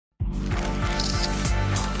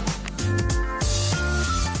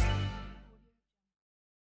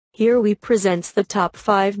Here we presents the top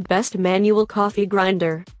 5 best manual coffee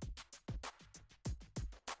grinder.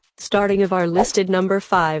 Starting of our listed number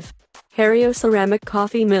 5. Hario ceramic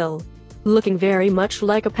coffee mill. Looking very much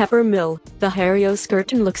like a pepper mill, the Hario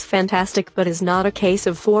skirton looks fantastic but is not a case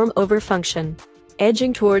of form over function.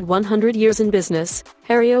 Edging toward 100 years in business,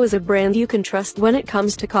 Hario is a brand you can trust when it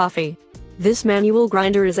comes to coffee. This manual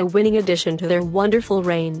grinder is a winning addition to their wonderful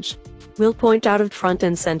range. We'll point out up front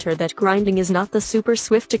and center that grinding is not the super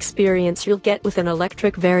swift experience you'll get with an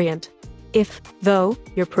electric variant. If, though,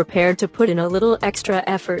 you're prepared to put in a little extra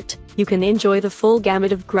effort, you can enjoy the full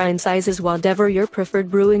gamut of grind sizes whatever your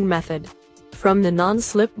preferred brewing method. From the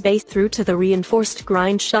non-slip base through to the reinforced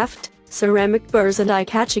grind shaft, ceramic burrs and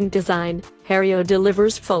eye-catching design, Hario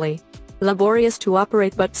delivers fully. Laborious to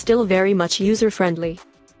operate but still very much user-friendly.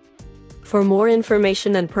 For more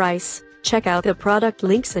information and price, check out the product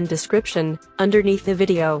links and description underneath the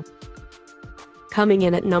video. Coming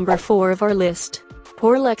in at number 4 of our list.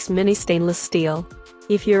 Porlex Mini Stainless Steel.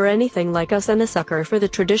 If you're anything like us and a sucker for the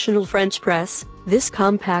traditional French press, this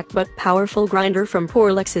compact but powerful grinder from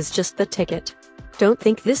Porlex is just the ticket. Don't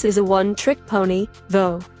think this is a one-trick pony,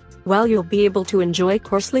 though. While you'll be able to enjoy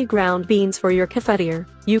coarsely ground beans for your cafetiere,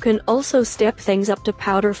 you can also step things up to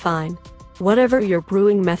powder fine. Whatever your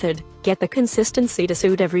brewing method, get the consistency to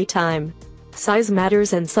suit every time. Size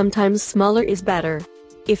matters and sometimes smaller is better.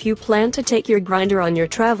 If you plan to take your grinder on your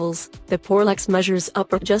travels, the Porlex measures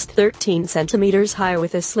up at just 13 centimeters high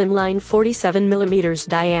with a slimline 47 millimeters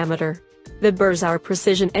diameter. The burrs are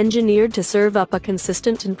precision engineered to serve up a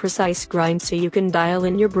consistent and precise grind so you can dial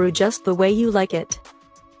in your brew just the way you like it.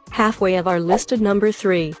 Halfway of our listed number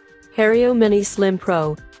 3. Hario Mini Slim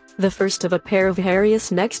Pro. The first of a pair of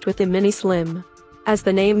Harios next with the Mini Slim. As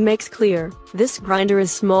the name makes clear, this grinder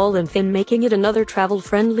is small and thin, making it another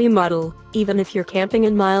travel-friendly model, even if you're camping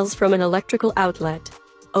in miles from an electrical outlet.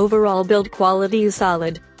 Overall build quality is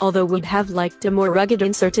solid, although would have liked a more rugged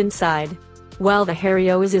insert inside. While the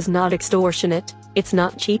Hario is not extortionate, it's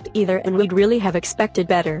not cheap either and we'd really have expected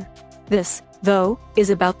better. This, though,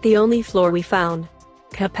 is about the only flaw we found.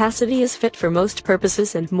 Capacity is fit for most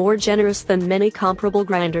purposes and more generous than many comparable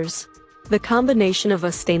grinders. The combination of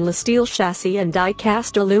a stainless steel chassis and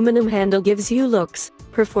die-cast aluminum handle gives you looks,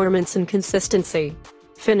 performance and consistency.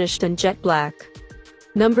 Finished in jet black.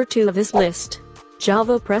 Number 2 of this list.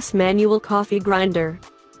 JavaPresse Manual Coffee Grinder.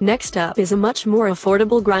 Next up is a much more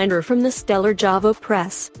affordable grinder from the stellar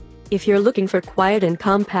JavaPresse. If you're looking for quiet and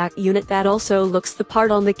compact unit that also looks the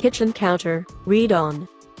part on the kitchen counter, read on.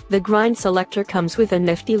 The grind selector comes with a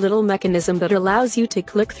nifty little mechanism that allows you to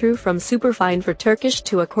click through from superfine for Turkish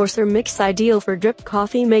to a coarser mix, ideal for drip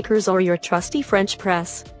coffee makers or your trusty French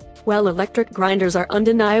press. While electric grinders are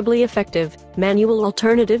undeniably effective, manual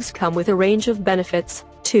alternatives come with a range of benefits,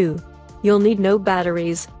 too. You'll need no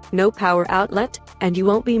batteries, no power outlet, and you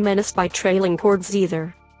won't be menaced by trailing cords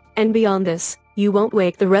either. And beyond this, you won't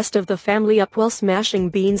wake the rest of the family up while smashing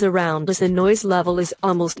beans around as the noise level is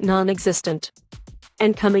almost non-existent.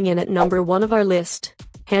 And coming in at number 1 of our list.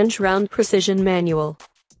 Handground Precision Manual.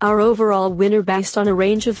 Our overall winner based on a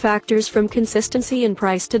range of factors from consistency and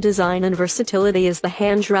price to design and versatility is the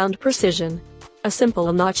Handground Precision. A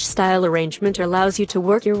simple notch-style arrangement allows you to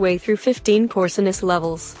work your way through 15 coarseness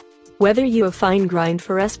levels. Whether you a fine grind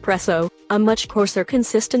for espresso, a much coarser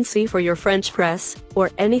consistency for your French press, or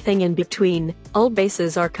anything in between, all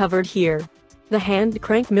bases are covered here. The hand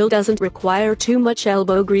crank mill doesn't require too much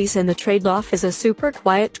elbow grease and the trade-off is a super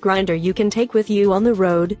quiet grinder you can take with you on the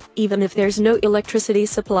road, even if there's no electricity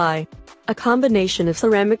supply. A combination of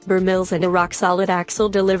ceramic burr mills and a rock-solid axle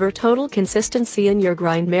deliver total consistency in your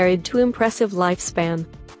grind married to impressive lifespan.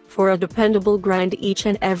 For a dependable grind each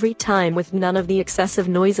and every time with none of the excessive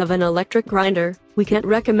noise of an electric grinder, we can't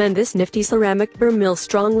recommend this nifty ceramic burr mill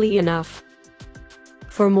strongly enough.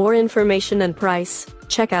 For more information and price,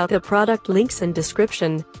 check out the product links and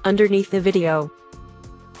description underneath the video.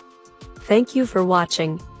 Thank you for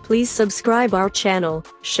watching. Please subscribe our channel,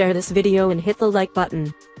 share this video and hit the like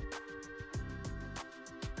button.